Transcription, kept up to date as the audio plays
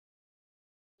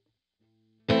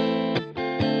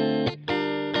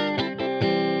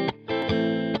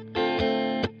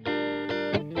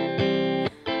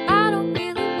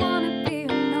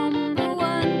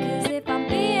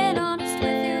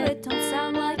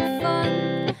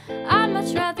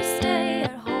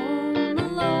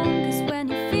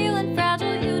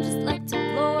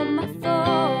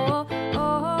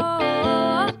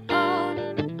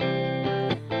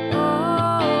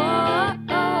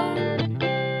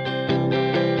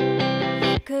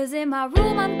my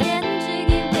room I'm getting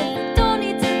jiggy with it. Don't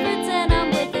need to pretend I'm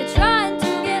with it. Trying to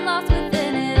get lost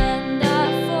within it. And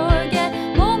I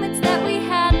forget moments that we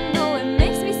had. No, it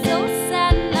makes me so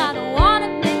sad. And I don't wanna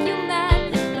make you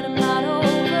mad, but I'm not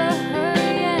over her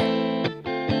yet.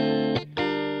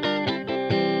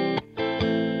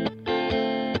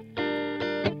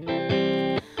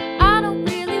 I don't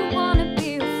really wanna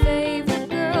be your favorite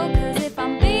girl, cause if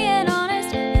I'm being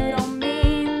honest, you don't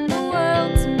mean the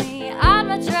world to me. I'd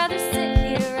much rather sit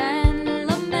here and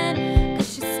lament,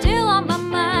 cause she's still on my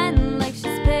mind like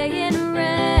she's paying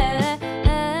rent.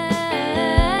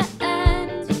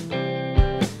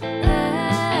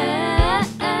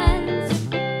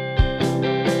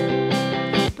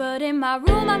 But in my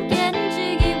room I'm getting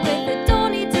jiggy with it.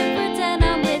 Don't need to pretend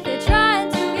I'm with it.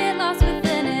 Trying to get lost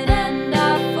within it. And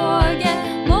I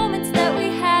forget moments that we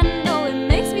had. No, it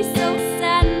makes me so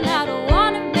sad. And I don't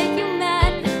wanna make you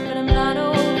mad, but I'm not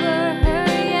over her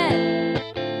yet.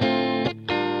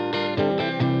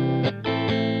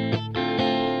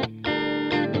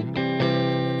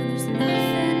 And there's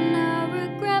nothing I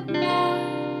regret more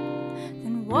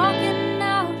than walking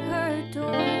out her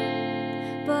door.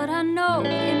 But I know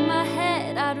in my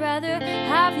head I'd rather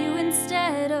have you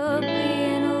instead of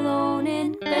being alone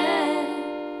in bed.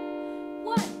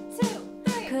 1, 2,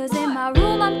 3, 4. Cause in my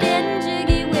room I'm getting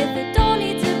jiggy with it. Don't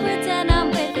need to pretend I'm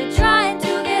with it. Trying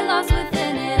to get lost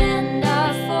within it. And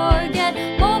I forget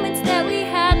moments that we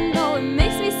had. No, it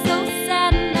makes me so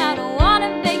sad. And I don't wanna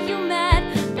make you mad,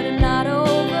 but I'm not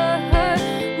over her.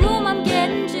 Room I'm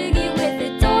getting jiggy with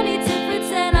it. Don't need to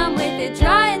pretend I'm with it.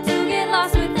 Trying to get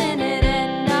lost within it.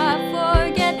 And I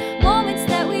forget moments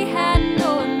that we had.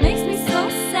 No, it makes me so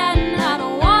sad. And I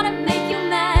don't wanna make you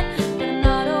mad, but I'm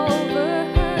not over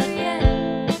her yet.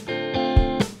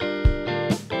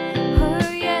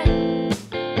 Her yet.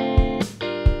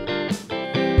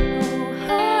 Oh,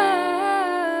 her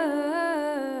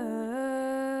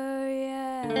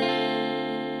yet.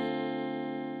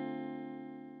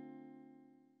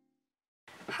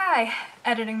 Hi,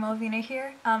 Editing Malvina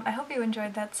here. I hope you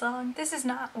enjoyed that song. This is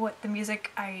not what the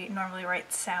music I normally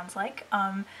write sounds like,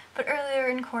 but earlier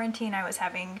in quarantine I was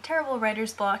having terrible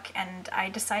writer's block and I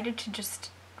decided to just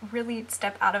really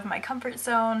step out of my comfort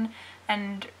zone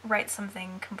and write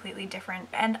something completely different,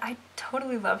 and I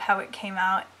totally love how it came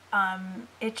out.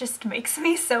 It just makes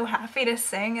me so happy to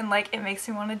sing, and like it makes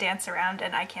me want to dance around,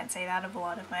 and I can't say that of a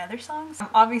lot of my other songs. I'm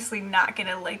obviously not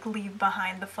gonna like leave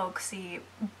behind the folksy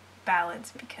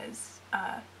ballads because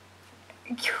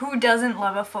who doesn't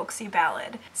love a folksy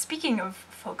ballad? Speaking of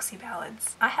folksy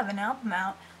ballads, I have an album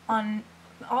out on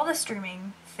all the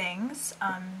streaming things.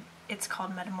 It's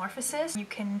called Metamorphosis. You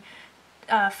can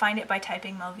find it by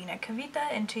typing Malvina Kavita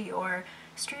into your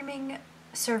streaming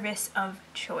service of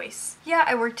choice. Yeah,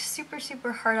 I worked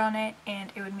super hard on it,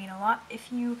 and it would mean a lot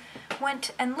if you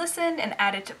went and listened and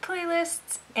added to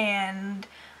playlists and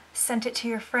sent it to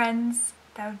your friends.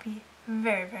 That would be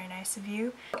very nice of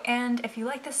you. And if you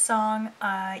like this song,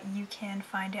 you can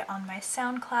find it on my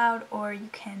SoundCloud, or you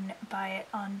can buy it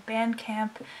on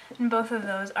Bandcamp, and both of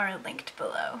those are linked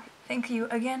below. Thank you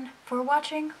again for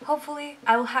watching. Hopefully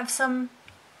I will have some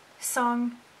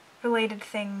song related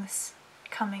things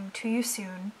coming to you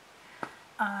soon.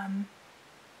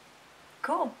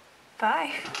 Cool.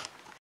 Bye.